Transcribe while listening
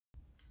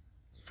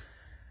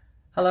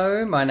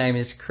Hello, my name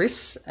is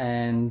Chris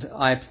and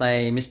I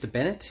play Mr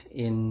Bennet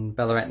in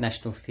Ballarat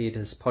National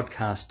Theatre's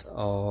podcast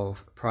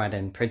of Pride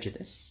and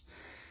Prejudice.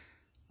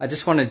 I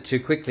just wanted to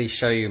quickly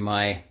show you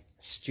my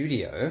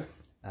studio,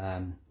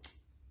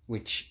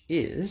 which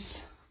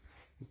is,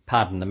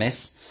 pardon the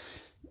mess,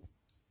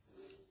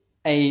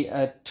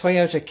 a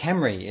Toyota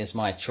Camry is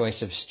my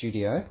choice of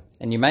studio,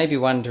 and you may be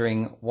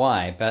wondering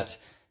why,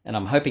 and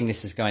I'm hoping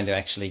this is going to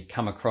actually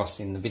come across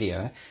in the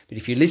video, but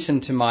if you listen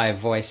to my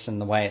voice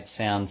and the way it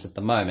sounds at the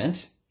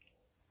moment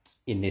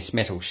in this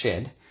metal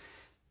shed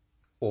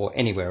or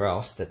anywhere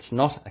else that's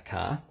not a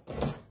car,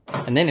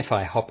 and then if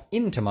I hop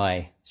into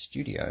my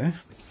studio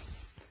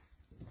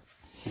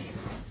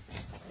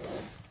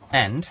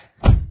and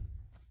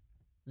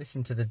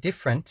listen to the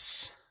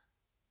difference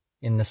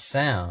in the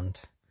sound.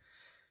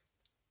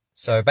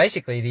 So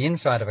basically the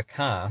inside of a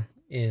car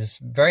is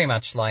very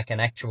much like an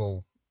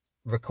actual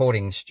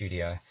recording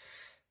studio,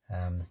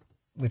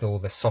 with all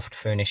the soft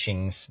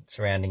furnishings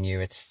surrounding you.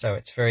 It's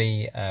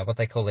very what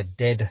they call a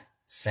dead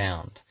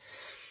sound.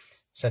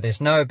 So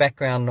there's no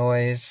background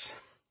noise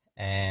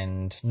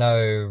and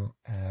no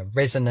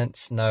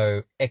resonance,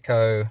 no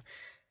echo.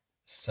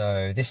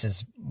 So this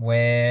is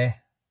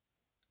where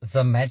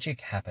the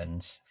magic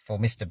happens for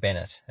Mr.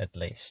 Bennet, at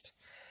least.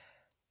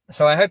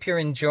 So I hope you're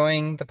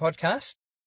enjoying the podcast.